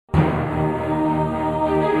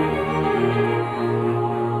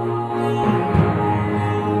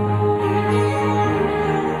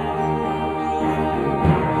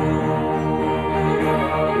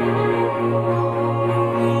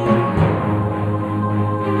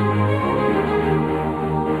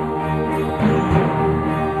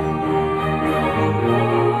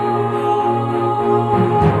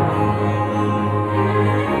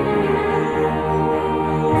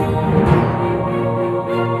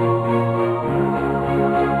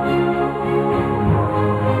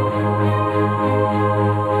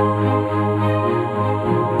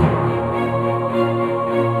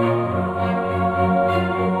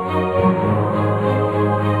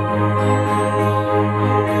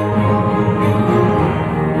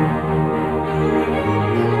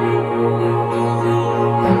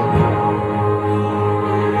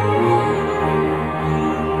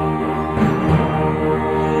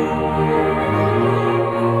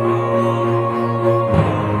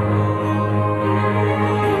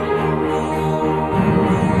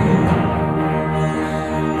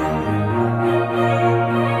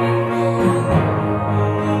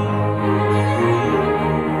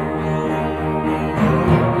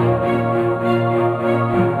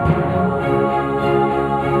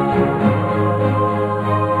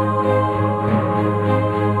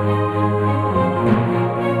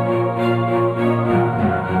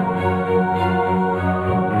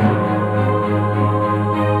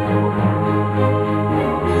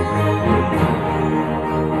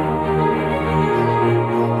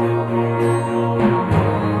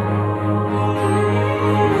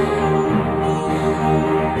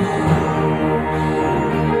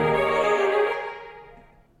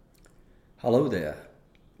there.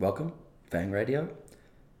 Welcome, Vang Radio.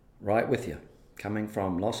 Right with you. Coming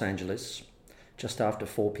from Los Angeles, just after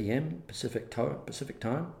 4 p.m. Pacific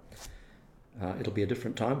time. It'll be a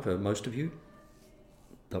different time for most of you,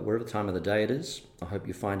 but whatever time of the day it is, I hope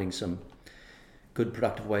you're finding some good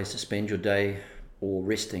productive ways to spend your day, or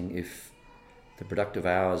resting if the productive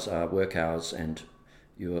hours are work hours and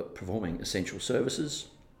you're performing essential services.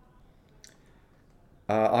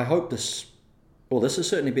 I hope this has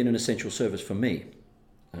certainly been an essential service for me,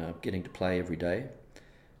 getting to play every day,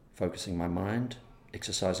 focusing my mind,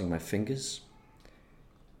 exercising my fingers,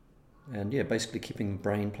 and basically keeping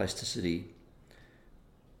brain plasticity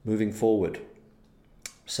moving forward,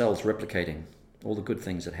 cells replicating, all the good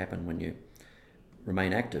things that happen when you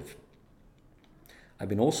remain active. I've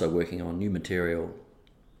been also working on new material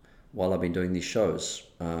while I've been doing these shows.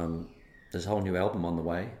 There's a whole new album on the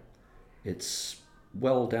way. It's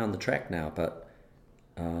well down the track now, but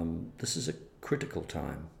this is a critical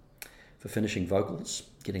time for finishing vocals,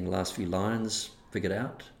 getting the last few lines figured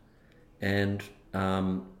out, and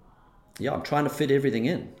I'm trying to fit everything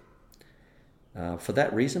in. For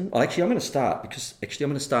that reason, I'm going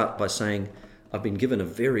to start by saying I've been given a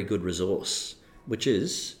very good resource, which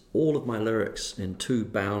is all of my lyrics in 2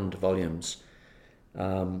 bound volumes,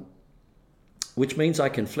 which means I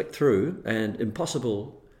can flick through and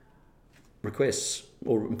impossible requests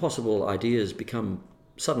or impossible ideas become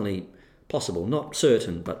suddenly possible. Not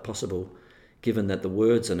certain, but possible, given that the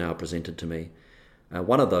words are now presented to me.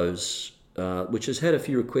 One of those, which has had a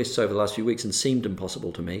few requests over the last few weeks and seemed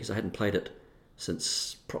impossible to me because I hadn't played it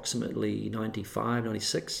since approximately 95,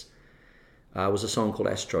 96, was a song called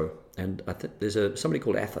Astro. And I think there's somebody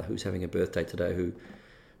called Atha who's having a birthday today who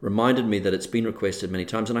reminded me that it's been requested many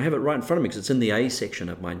times, and I have it right in front of me because it's in the A section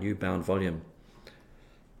of my new bound volume.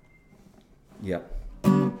 Yep,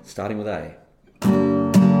 starting with A.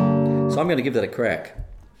 So I'm going to give that a crack.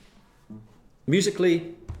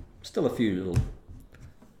 Musically, still a few little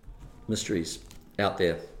mysteries out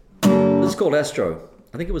there. This is called Astro.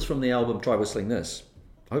 I think it was from the album Try Whistling This.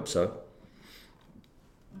 I hope so.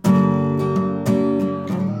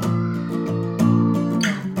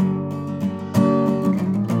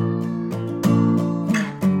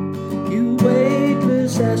 You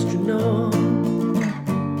weightless astronaut,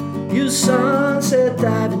 you sunset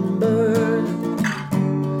diving bird,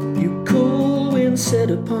 you cool wind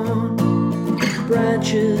set upon the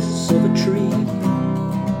branches of a tree.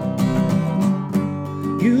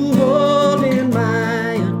 You hold in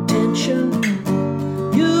my attention,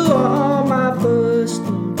 you are my first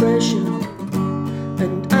impression,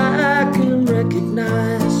 and I can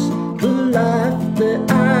recognize the life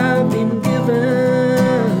that I've been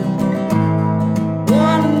given.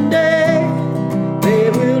 One day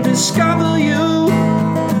they will discover you,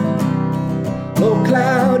 low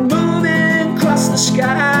cloud moving across the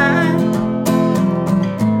sky.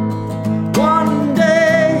 One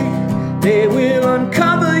day they will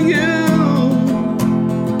uncover you.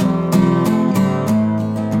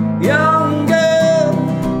 Young girl,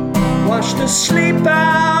 wash the sleep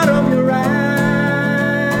out of your eyes.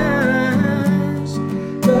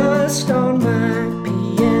 Dust on my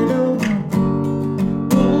piano,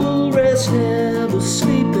 we'll rest never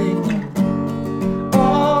sleeping.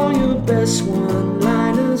 All your best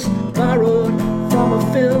one-liners borrowed from a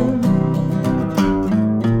film.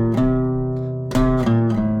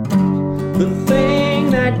 The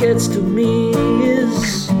thing that gets to me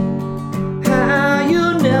is how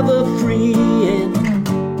you're never free and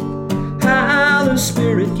how the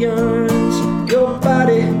spirit yearns. Your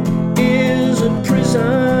body is a prison.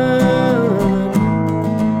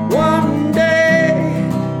 One day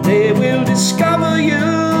they will discover you,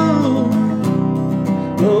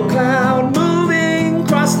 low cloud moving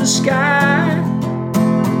across the sky.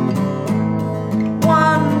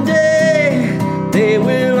 One day they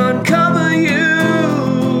will uncover you.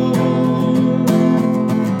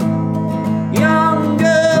 Young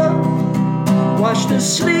girl, wash the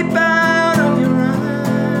sleep out of your eyes.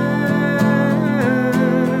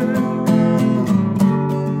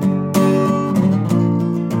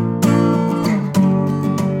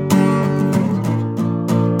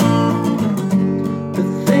 The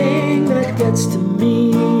thing that gets to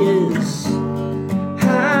me is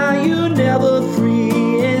how you're never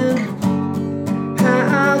free and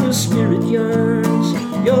how the spirit yearns.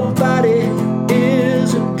 Your body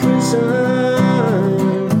is a prison.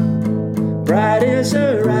 Bright as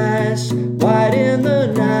her eyes, white in the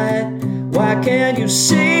night. Why can't you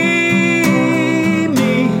see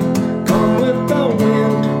me? Come with the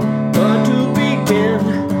wind, but to begin,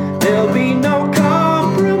 there'll be no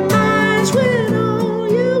compromise when all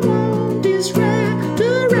you want is wrapped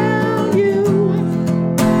around you.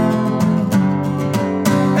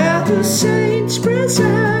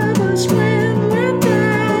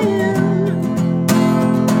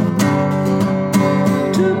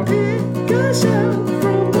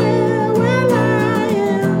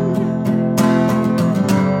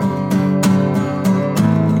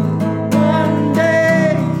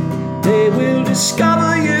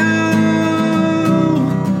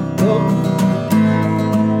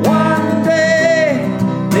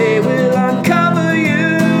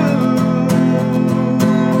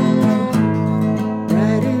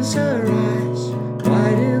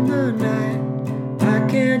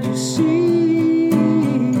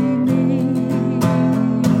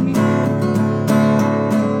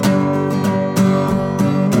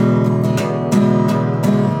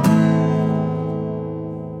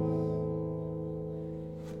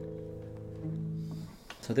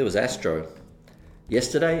 there was Astro.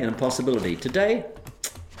 Yesterday, an impossibility. Today,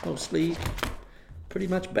 mostly pretty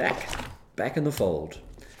much back in the fold.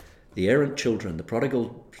 The errant children, the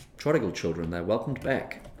prodigal children, they're welcomed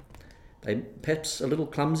back. They perhaps a little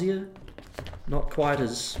clumsier, not quite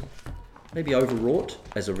as, maybe overwrought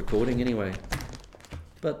as a recording anyway,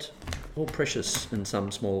 but all precious in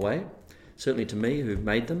some small way. Certainly to me, who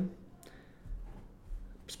made them,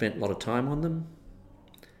 spent a lot of time on them.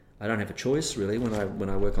 I don't have a choice really when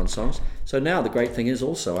I work on songs. So now the great thing is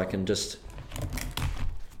also I can just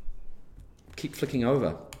keep flicking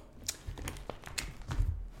over.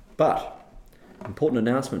 But important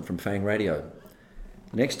announcement from Fang Radio.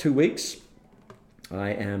 The next 2 weeks I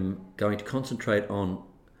am going to concentrate on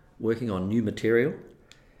working on new material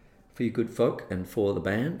for you good folk and for the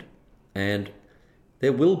band. And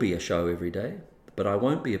there will be a show every day, but I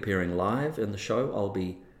won't be appearing live in the show. I'll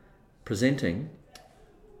be presenting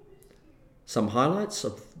some highlights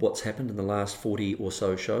of what's happened in the last 40 or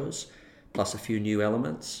so shows, plus a few new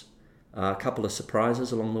elements, a couple of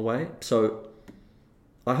surprises along the way. So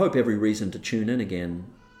I hope every reason to tune in again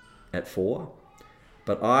at 4,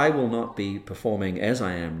 but I will not be performing as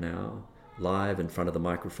I am now, live in front of the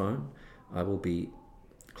microphone. I will be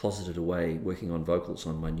closeted away working on vocals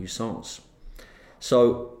on my new songs.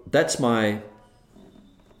 So that's my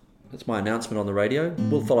announcement on the radio.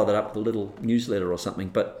 We'll follow that up with a little newsletter or something,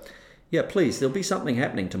 but yeah, please, there'll be something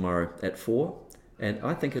happening tomorrow at 4, and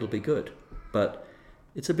I think it'll be good. But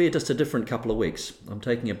it'll be just a different couple of weeks. I'm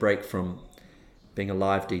taking a break from being a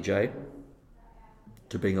live DJ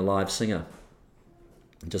to being a live singer,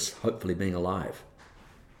 and just hopefully being alive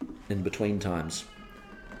in between times.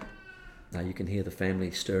 Now you can hear the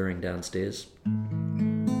family stirring downstairs.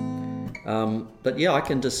 But yeah, I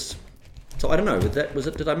can just... So I don't know,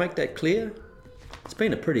 did I make that clear? It's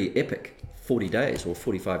been a pretty epic 40 days or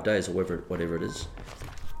 45 days or whatever it is.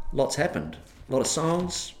 Lots happened. A lot of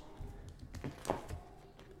songs.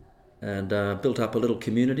 And built up a little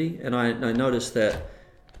community. And I noticed that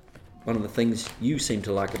one of the things you seem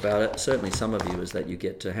to like about it, certainly some of you, is that you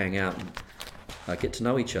get to hang out and get to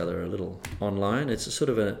know each other a little online. It's a sort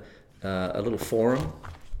of a little forum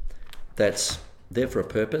that's there for a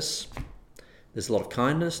purpose. There's a lot of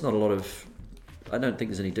kindness, not a lot of... I don't think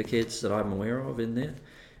there's any dickheads that I'm aware of in there.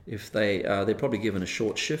 If they're probably given a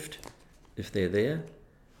short shift if they're there.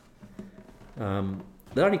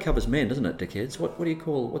 That only covers men, doesn't it, dickheads? What do you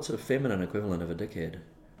call... What's a feminine equivalent of a dickhead?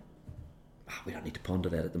 We don't need to ponder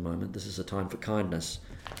that at the moment. This is a time for kindness.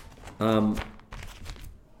 Oh,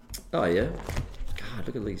 yeah. God,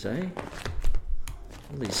 look at these, eh?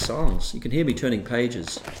 All these songs. You can hear me turning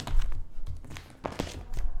pages.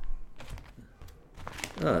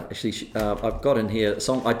 Actually, I've got in here a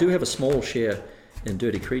song. I do have a small share in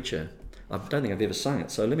Dirty Creature. I don't think I've ever sung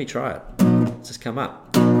it, so let me try it. It's just come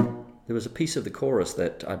up. There was a piece of the chorus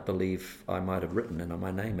that I believe I might have written, and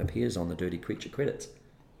my name appears on the Dirty Creature credits.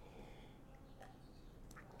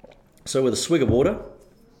 So with a swig of water.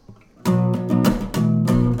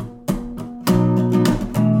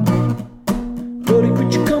 Dirty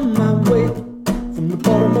creature come my way from the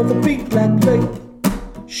bottom of a big black lake.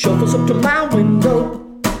 Shuffles up to my window,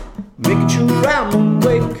 making sure I'm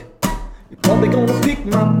awake. You're probably gonna pick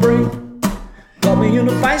my brain, got me in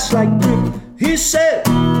a vice like grip. He said,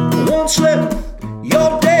 I won't slip,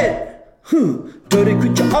 you're dead. Dirty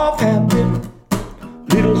creature off habit,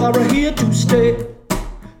 little horror here to stay.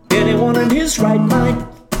 Anyone in his right mind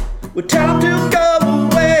would tell him to go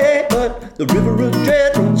away, but the river of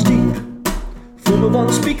dread runs deep, full of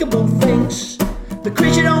unspeakable things. The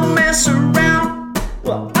creature don't mess around.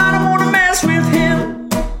 Well, I don't wanna mess with him.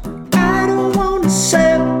 I don't wanna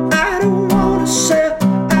sell. I don't wanna sell.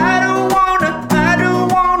 I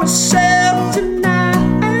don't wanna sell tonight.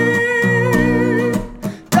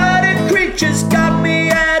 Dirty creatures got me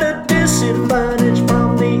at a disadvantage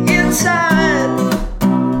from the inside.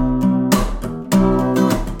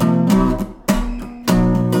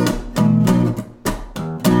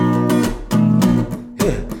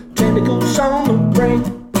 Tentacles on the brain,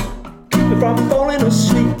 keep me from falling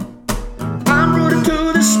asleep. I'm rooted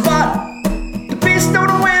to the spot, the beast don't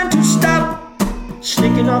know when to stop.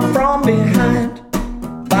 Sneaking up from behind,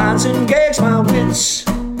 binds and gags my wits.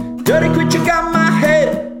 Dirty creature got my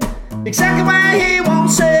head exactly where he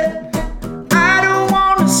wants it. I don't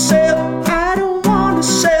wanna sell, I don't wanna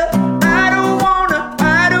sell, I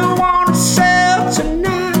don't wanna sell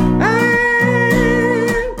tonight.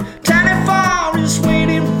 Tiny fire is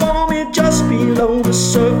waiting for me just below the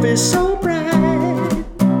surface, so bright.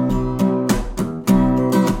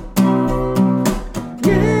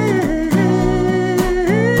 Yeah.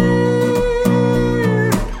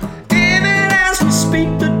 Even as we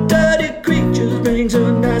speak, the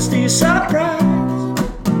nasty surprise.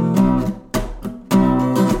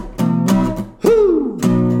 Whoo!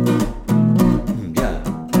 Yeah.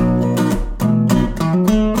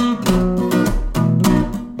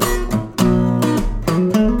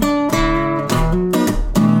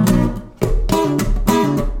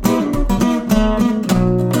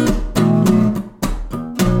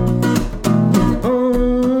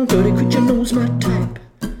 Dirty creature knows my type.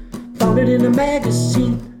 Found it in a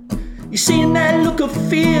magazine. You seen that look of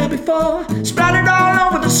fear before, splattered all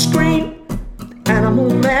over the screen. The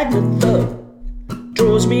animal magnet thug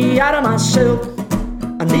draws me out of myself.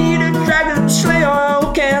 I need a dragon slayer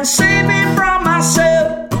who can save me from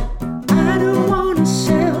myself. I don't wanna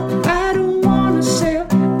sail, I don't wanna sail,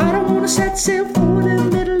 I don't wanna set sail for the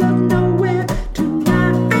middle of nowhere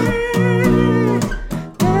tonight.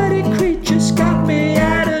 Dirty creatures got me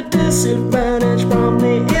at a disadvantage from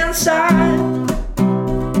the inside.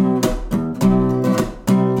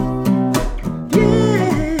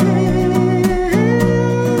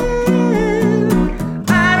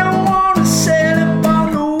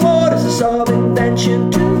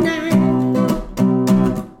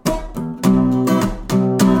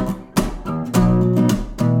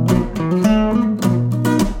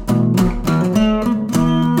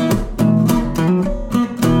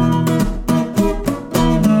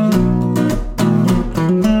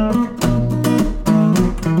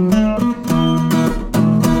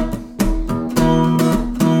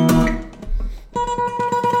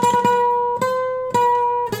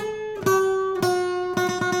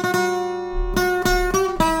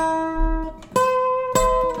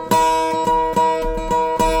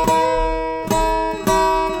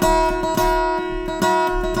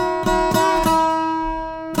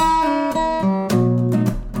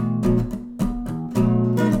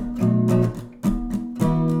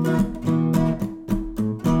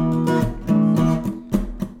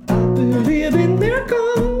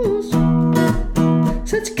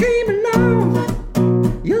 Since you came along,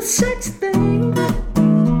 you sexy thing.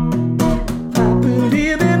 I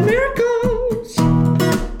believe in miracles.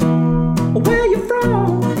 Where you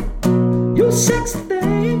from? You sexy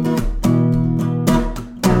thing.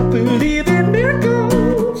 I believe in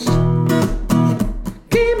miracles.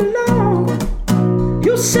 Came along,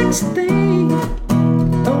 you sexy thing.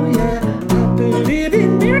 Oh yeah, I believe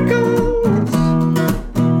in miracles.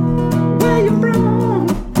 Where you from?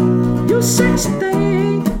 You sexy thing.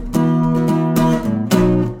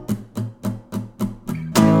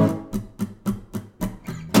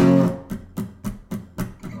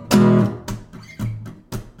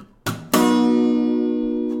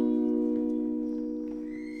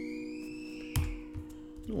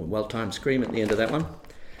 Well-timed scream at the end of that one,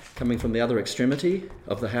 coming from the other extremity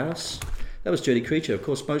of the house. That was Dirty Creature, of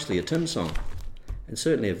course, mostly a Tim song, and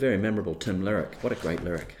certainly a very memorable Tim lyric. What a great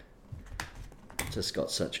lyric. Just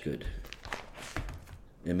got such good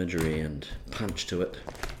imagery and punch to it.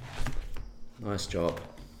 Nice job.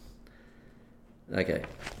 Okay.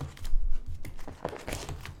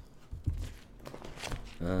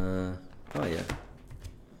 Oh yeah.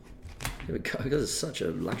 Here we go. Because it's such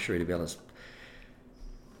a luxury to be able to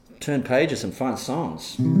turn pages and find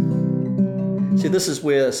songs. See, this is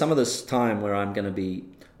where some of this time where I'm going to be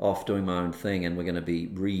off doing my own thing, and we're going to be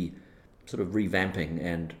revamping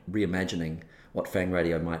and reimagining what Fang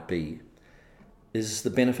Radio might be, is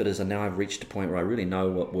the benefit is that now I've reached a point where I really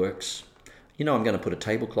know what works. You know, I'm going to put a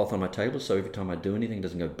tablecloth on my table, so every time I do anything, it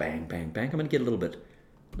doesn't go bang, bang, bang. I'm going to get a little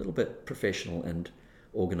bit professional and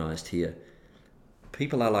organized here.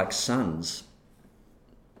 People are like suns.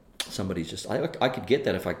 Somebody's just, I could get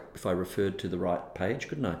that if I referred to the right page,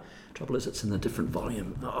 couldn't I? Trouble is, it's in a different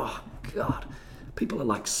volume. Oh God, people are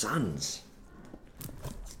like suns.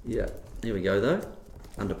 Yeah, here we go though.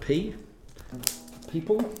 Under P,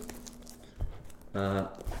 people.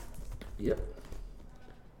 Yep.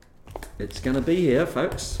 It's gonna be here,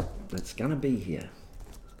 folks. It's gonna be here.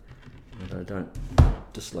 But I don't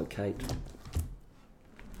dislocate.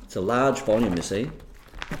 It's a large volume, you see.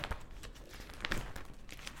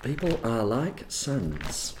 People are like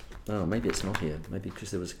suns. Oh, maybe it's not here. Maybe because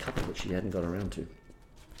there was a couple which she hadn't got around to.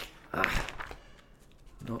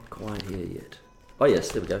 Not quite here yet. Oh yes,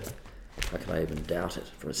 there we go. How could I even doubt it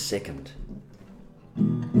for a second?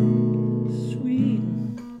 Sweet.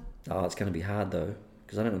 Oh, it's going to be hard though,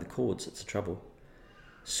 because I don't know the chords. It's the trouble.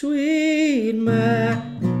 Sweet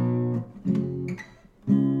madness.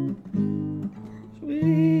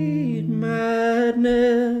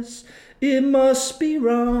 It must be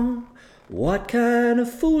wrong. What kind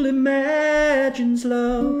of fool imagines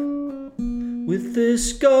love with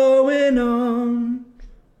this going on?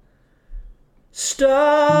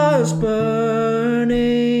 Stars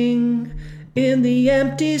burning in the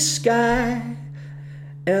empty sky,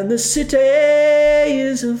 and the city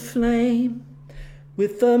is aflame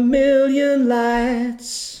with a million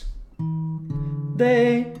lights.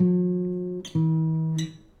 They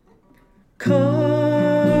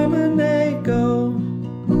come and they go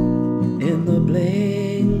in the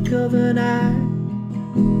blink of an eye.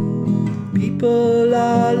 People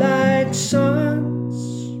are like suns.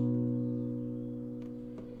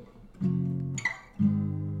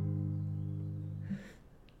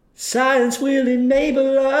 Science will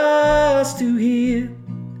enable us to hear,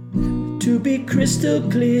 to be crystal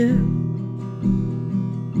clear,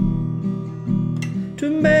 to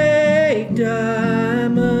make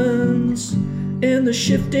diamonds in the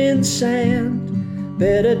shifting sand.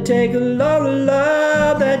 Better take a lot of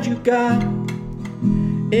love that you got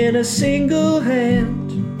in a single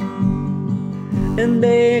hand, and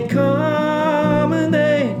they come and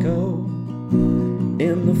they go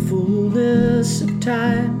in the fullness of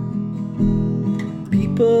time.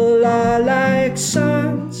 People are like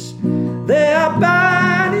suns, they are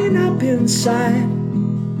burning up inside.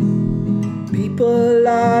 People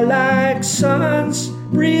are like suns,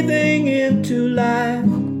 breathing into life.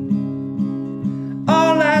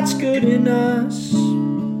 All that's good in us.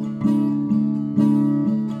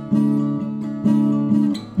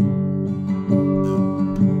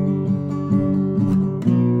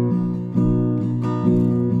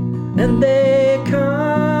 And they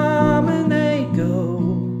come and they go,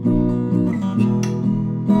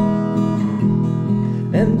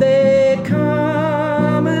 and they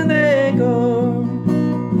come and they go.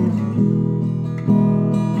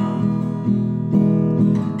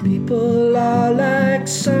 People are like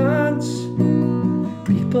suns,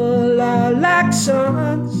 people are like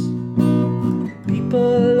suns,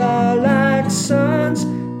 people are like suns.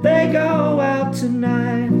 They go out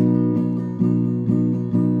tonight.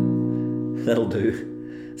 That'll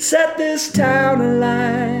do. Set this town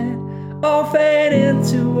alight, all fade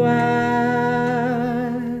into white.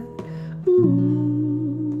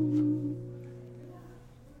 Ooh.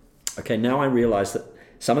 Okay, now I realize that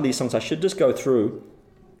some of these songs I should just go through,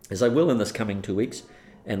 as I will in this coming 2 weeks,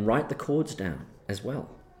 and write the chords down as well.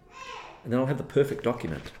 And then I'll have the perfect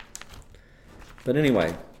document. But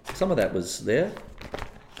anyway, some of that was there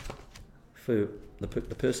for the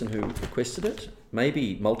person who requested it,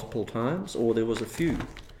 maybe multiple times, or there was a few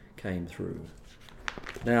came through.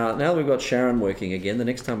 Now that we've got Sharon working again, the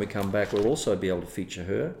next time we come back we'll also be able to feature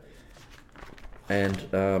her and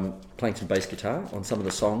playing some bass guitar on some of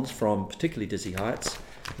the songs from particularly Dizzy Heights,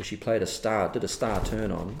 where she did a star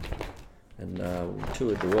turn on and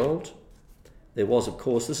toured the world. There was, of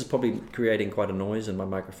course, this is probably creating quite a noise in my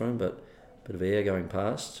microphone, but a bit of air going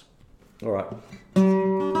past. All right.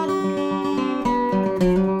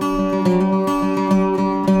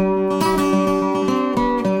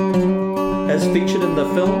 As featured in the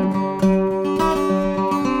film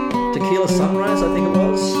Tequila Sunrise, I think it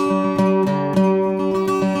was.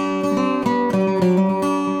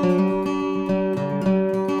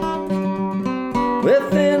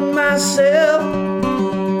 Within myself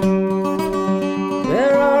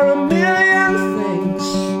there are a million things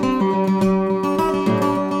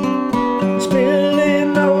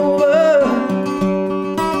spilling over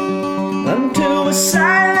unto a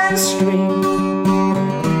silent stream.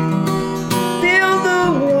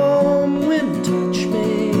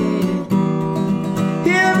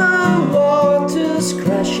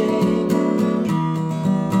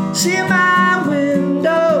 See my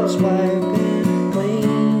windows wiping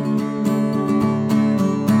clean.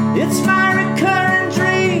 It's my recurring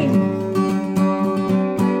dream.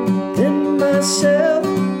 In myself,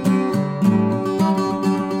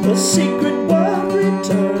 the secret world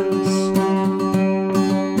returns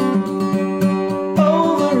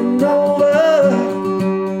over and over,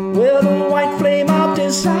 where the white flame of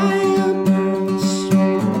desire burns.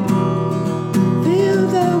 Feel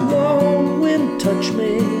the warm wind touch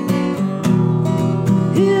me.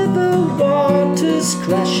 Hear the waters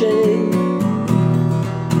crashing.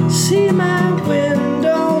 See my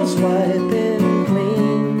windows wiping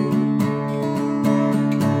clean.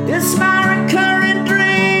 It's my recurring dream.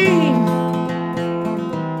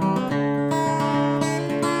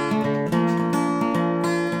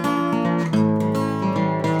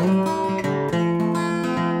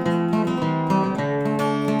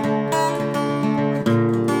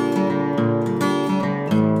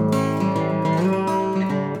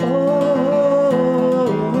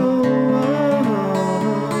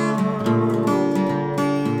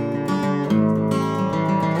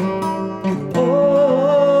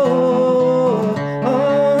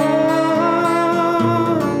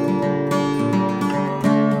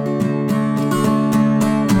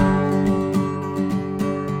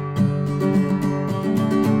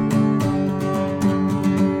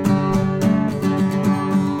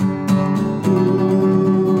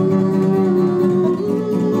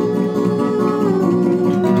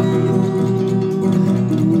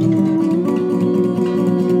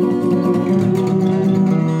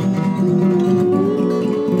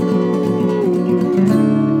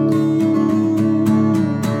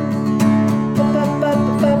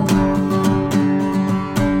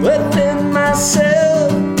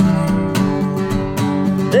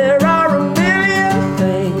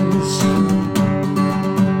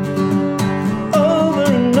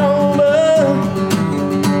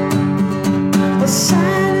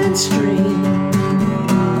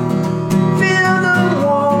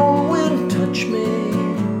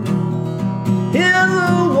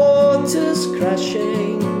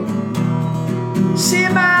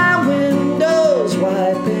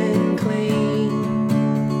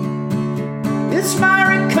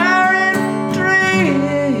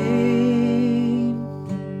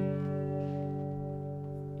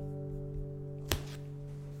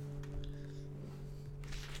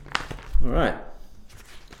 All right.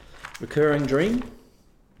 Recurring dream.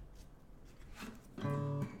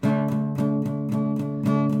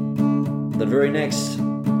 The very next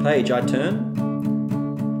page I turn.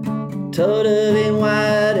 Totally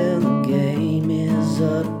white and the game is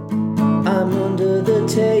up. I'm under the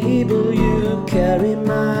table, you carry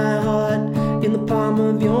my heart in the palm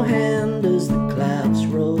of your hand as the clouds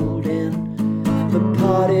rolled in. The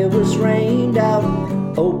party was rained out,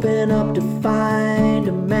 open up to find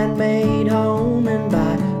a man-made home, and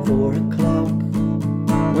by 4 o'clock,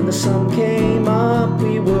 when the sun came up,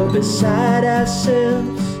 we were beside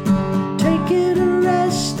ourselves, taking the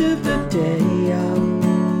rest of the day out,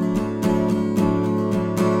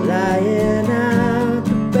 lying out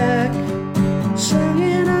the back,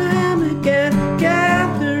 slinging a hammock and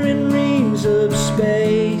gathering reams of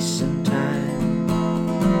space and time.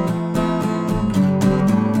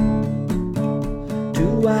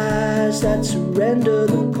 2 eyes that surrender,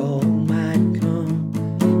 the call might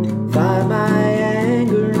come. Fire my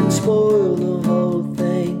anger and spoil the whole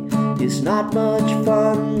thing. It's not much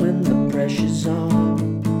fun when the pressure's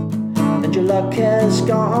on and your luck has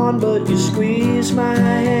gone, but you squeeze my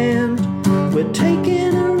hand. We're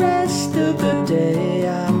taking the rest of the day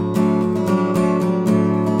out.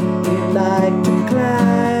 We like to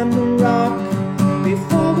climb the rock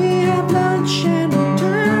before we have lunch and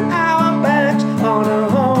turn our backs on our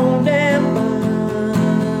home damn bunch.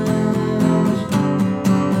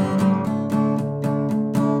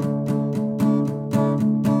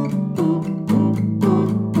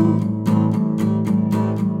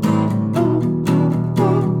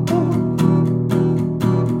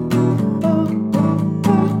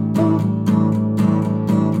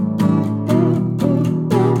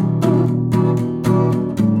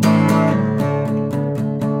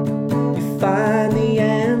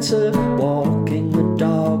 Walking the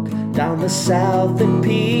dog down the south at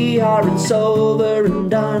PR, it's over and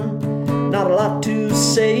done. Not a lot to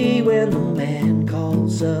say when the man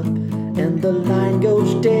calls up and the line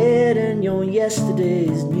goes dead and you're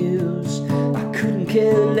yesterday's news. I couldn't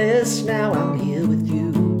care less, now I'm here with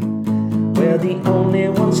you. We're the only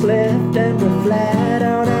ones left and we're flat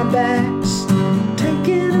on our backs,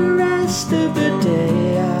 taking the rest of the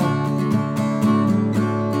day out.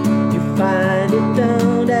 You find it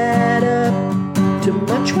don't add up too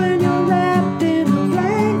much when you're wrapped in a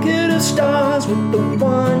blanket of stars with the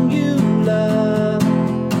one you love.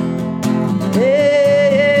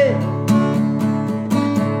 Hey,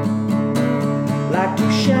 like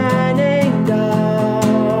 2 shining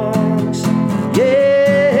dogs.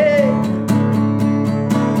 Yeah,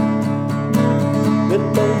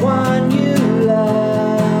 with the one you love.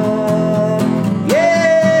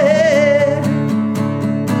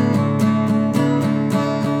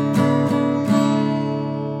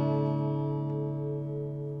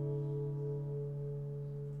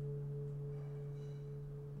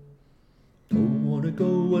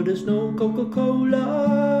 Go where there's no Coca-Cola.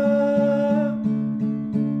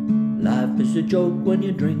 Life is a joke when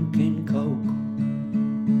you're drinking Coke.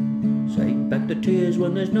 Take back the tears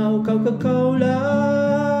when there's no Coca-Cola.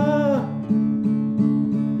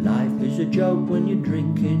 Life is a joke when you're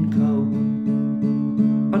drinking Coke.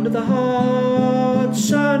 Under the hot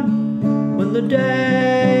sun, when the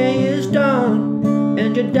day is done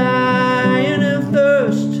and you're dying of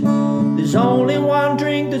thirst, there's only one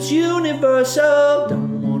drink that's universal.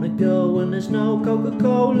 Don't wanna go when there's no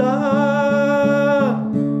Coca-Cola.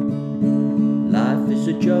 Life is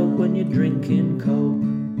a joke when you're drinking Coke.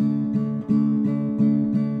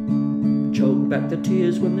 Choke back the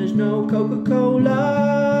tears when there's no Coca-Cola.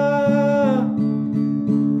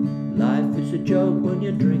 Life is a joke when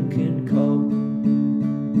you're drinking Coke.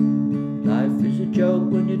 Life is a joke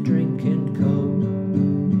when you're drinking Coke.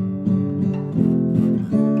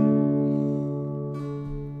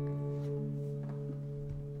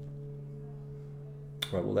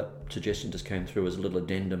 Right, well, that suggestion just came through as a little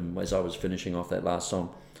addendum as I was finishing off that last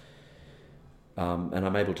song. And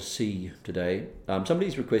I'm able to see today.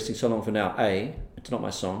 Somebody's requesting So Long For Now. A, it's not my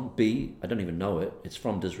song. B, I don't even know it. It's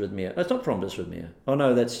from Dysrhythmia. No, it's not from Dysrhythmia. Oh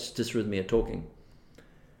no, that's Dysrhythmia talking.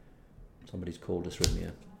 Somebody's called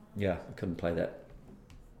Dysrhythmia. Yeah, I couldn't play that.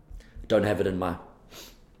 Don't have it in my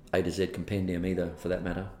A to Z compendium either, for that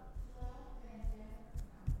matter.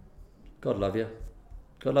 God love you.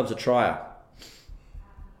 God loves a trier.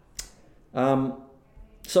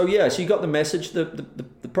 So you got the message.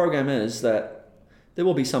 The program is that there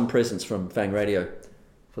will be some presence from Fang Radio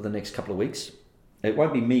for the next couple of weeks. It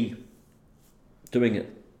won't be me doing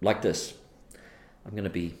it like this. I'm going to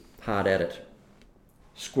be hard at it,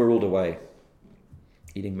 squirreled away,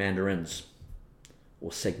 eating mandarins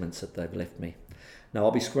or segments that they've left me. Now,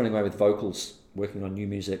 I'll be scrolling away with vocals, working on new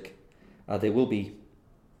music. There will be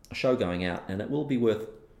a show going out, and it will be worth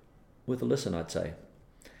a listen, I'd say.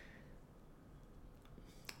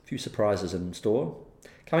 A few surprises in store.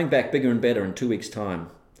 Coming back bigger and better in 2 weeks' time.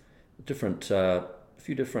 A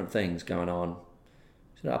few different things going on.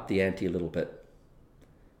 Sort of up the ante a little bit.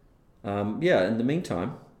 In the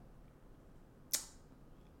meantime,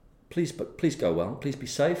 please go well. Please be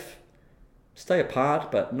safe. Stay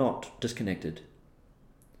apart, but not disconnected.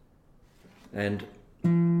 And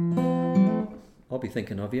I'll be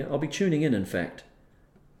thinking of you. I'll be tuning in fact.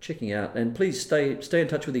 Checking out. And please stay in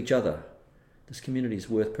touch with each other. This community is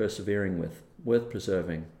worth persevering with, worth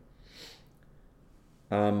preserving.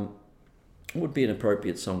 What would be an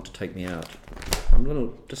appropriate song to take me out? I'm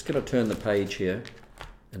just going to turn the page here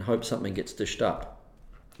and hope something gets dished up.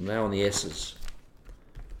 I'm now on the S's.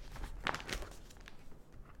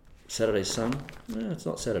 Saturday Sun? No, it's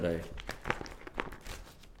not Saturday.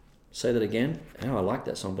 Say that again. Oh, I like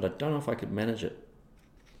that song, but I don't know if I could manage it.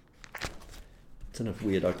 It's in a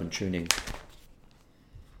weird open tuning.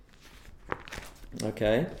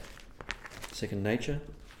 Okay. Second Nature.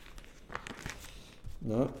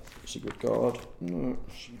 No. Secret God. No.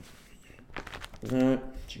 No.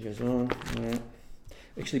 She goes on. No.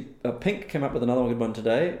 Actually, Pink came up with another good one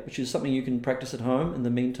today, which is something you can practice at home. In the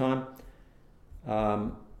meantime,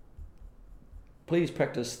 please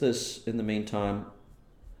practice this in the meantime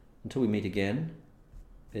until we meet again.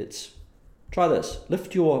 Try this.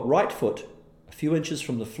 Lift your right foot a few inches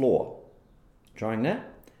from the floor. Trying that?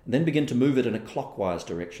 And then begin to move it in a clockwise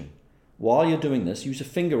direction. While you're doing this, use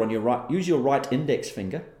your right index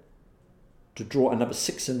finger to draw a number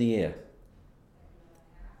 6 in the air.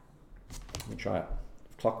 Let me try it.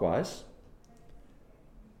 Clockwise.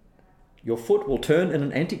 Your foot will turn in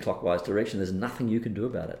an anti-clockwise direction. There's nothing you can do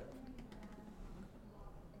about it.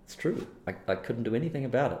 It's true. I couldn't do anything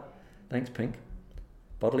about it. Thanks, Pink.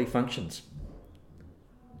 Bodily functions.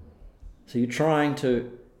 So you're trying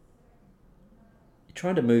to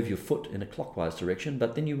move your foot in a clockwise direction,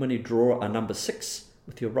 but then when you draw a number 6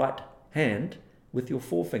 with your right hand, with your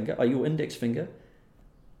forefinger, or your index finger,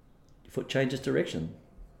 your foot changes direction.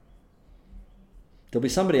 There'll be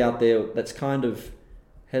somebody out there that's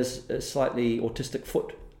has a slightly autistic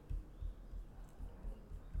foot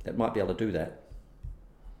that might be able to do that.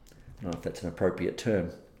 I don't know if that's an appropriate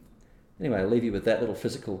term. Anyway, I'll leave you with that little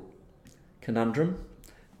physical conundrum.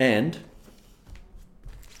 And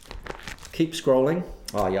keep scrolling.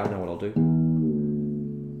 Oh yeah, I know what I'll do.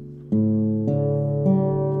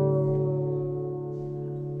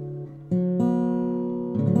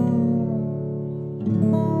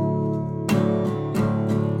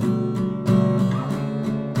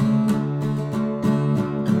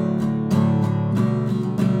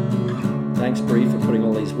 Thanks, Bree, for putting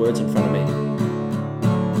all these words in front of me.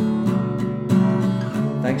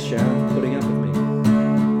 Thanks, Sharon, for putting up with me.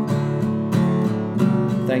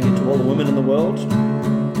 Thank you to all the women in the world,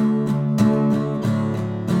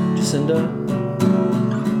 Jacinda,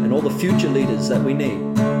 and all the future leaders that we need,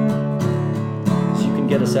 so you can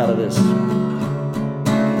get us out of this.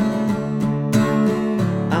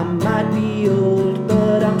 I might be old,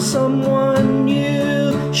 but I'm someone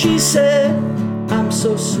new. She said, I'm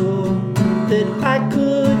so sore that I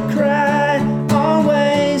could cry.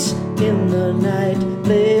 Always in the night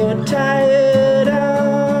lay your tired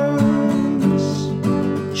arms.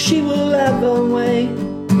 She will have a way.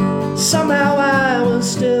 Somehow I will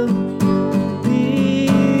still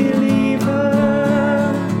believe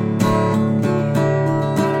her.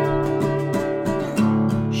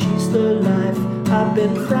 She's the life I've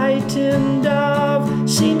been frightened of.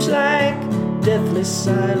 Seems like deathly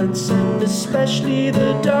silence, and especially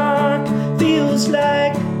the dark. Feels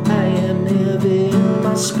like I am heavy and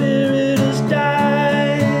my spirit has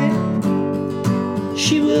died.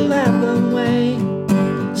 She will have a way.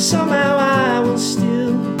 Somehow I will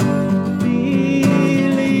still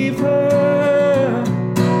believe her.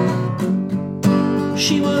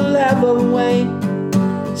 She will have a way.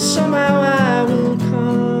 Somehow I will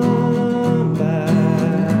come back.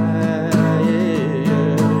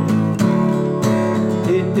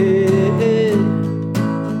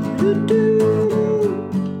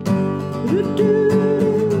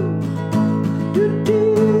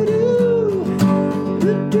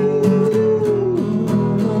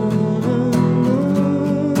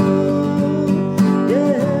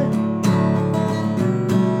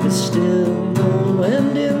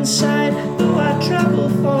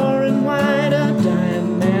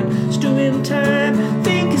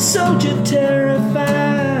 Soldier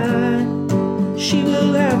terrified. She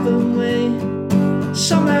will have a way.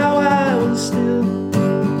 Somehow I will still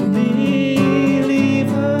believe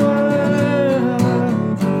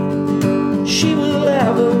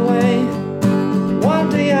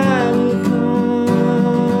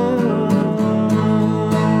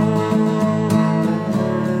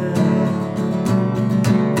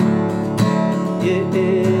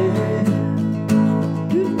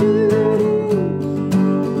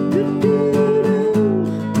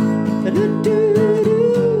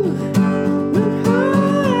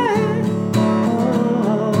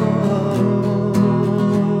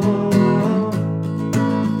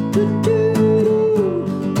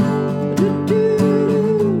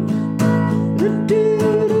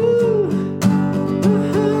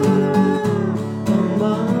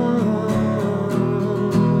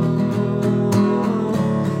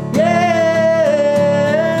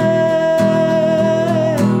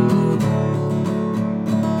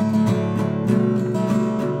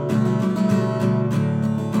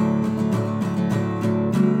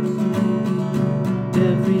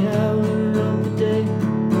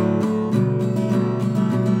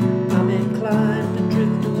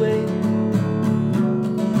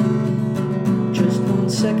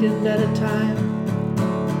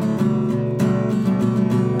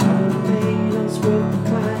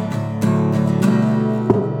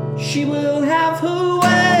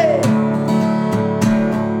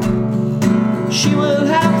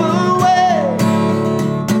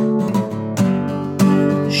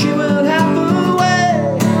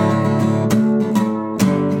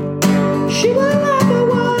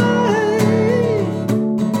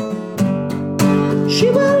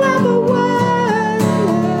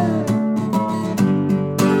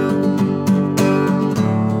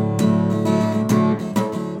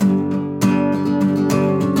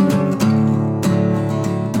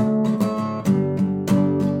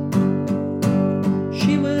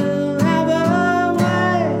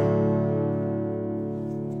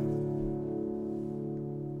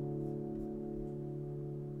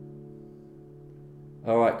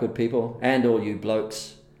All right, good people, and all you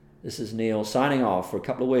blokes. This is Neil signing off for a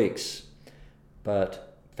couple of weeks,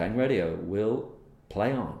 but Fang Radio will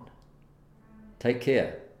play on. Take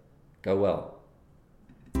care. Go well.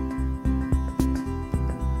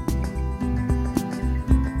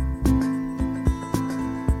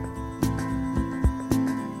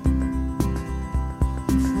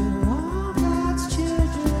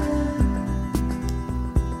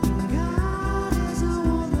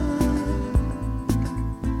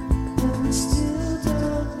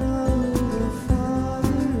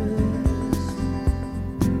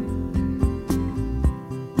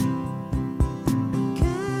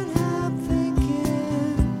 Can't help thinking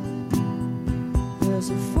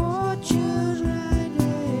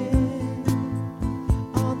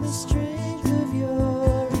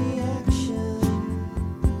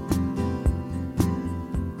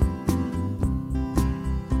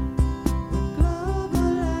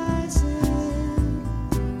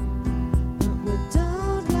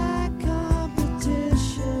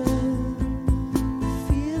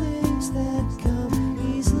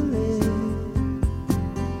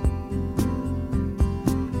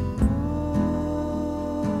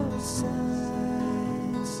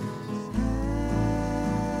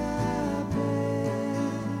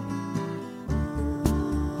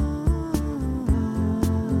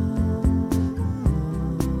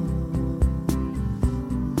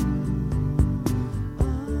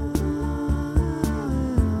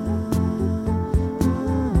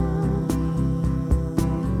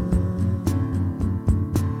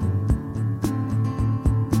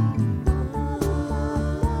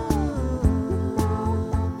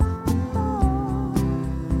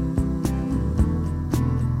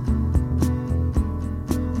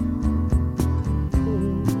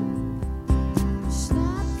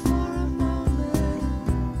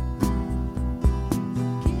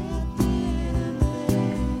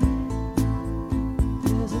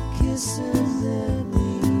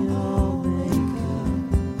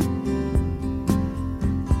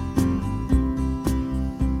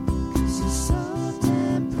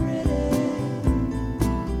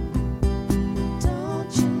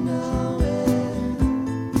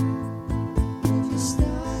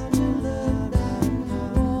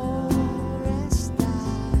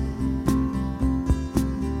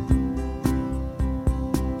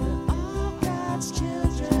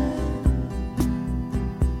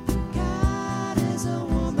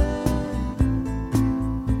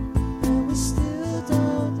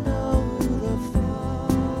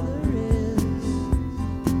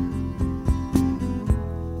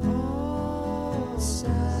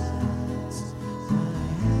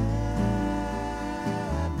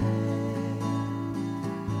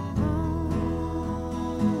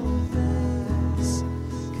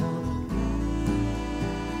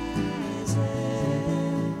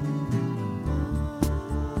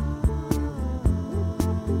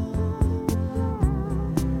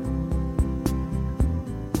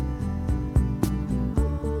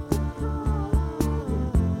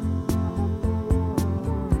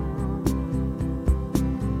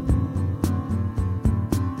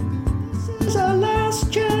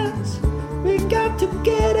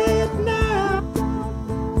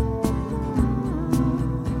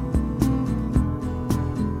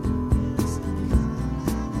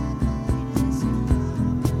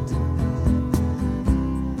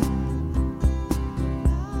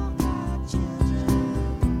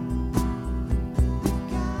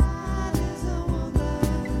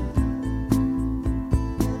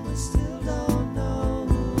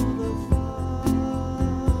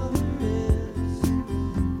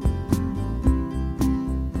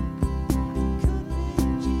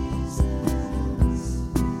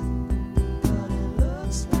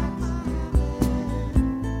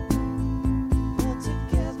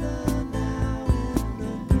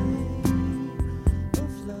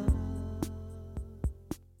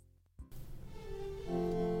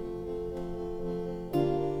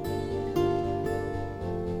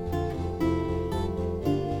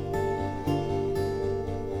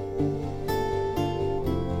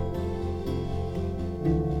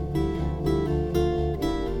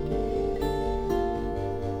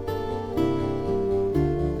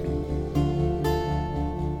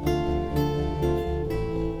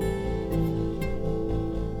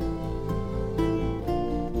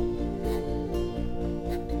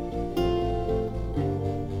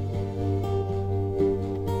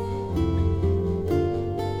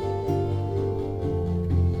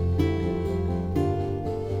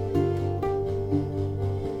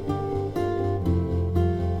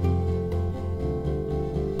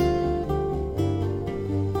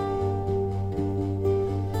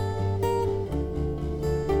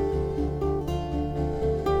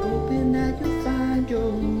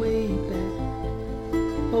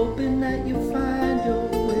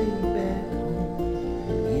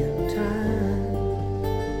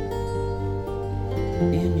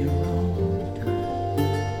in your own time.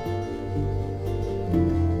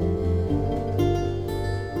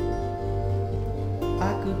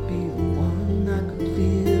 I could be the one, I could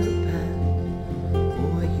clear the path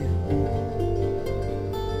for you,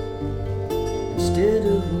 instead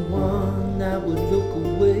of the one that would look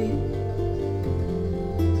away.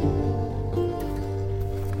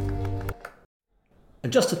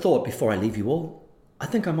 And just a thought before I leave you all, I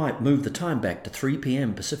think I might move the time back to 3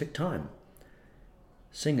 p.m. Pacific time,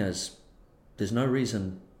 seeing as there's no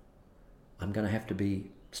reason I'm going to have to be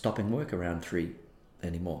stopping work around 3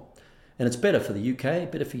 anymore. And it's better for the UK,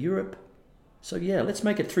 better for Europe. So yeah, let's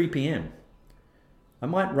make it 3 p.m. I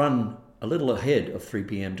might run a little ahead of 3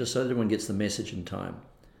 p.m. just so that everyone gets the message in time.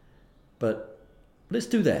 But let's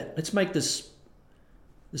do that. Let's make this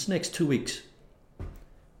next 2 weeks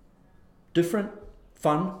different,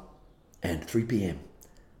 fun, and 3 p.m.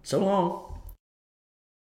 So long.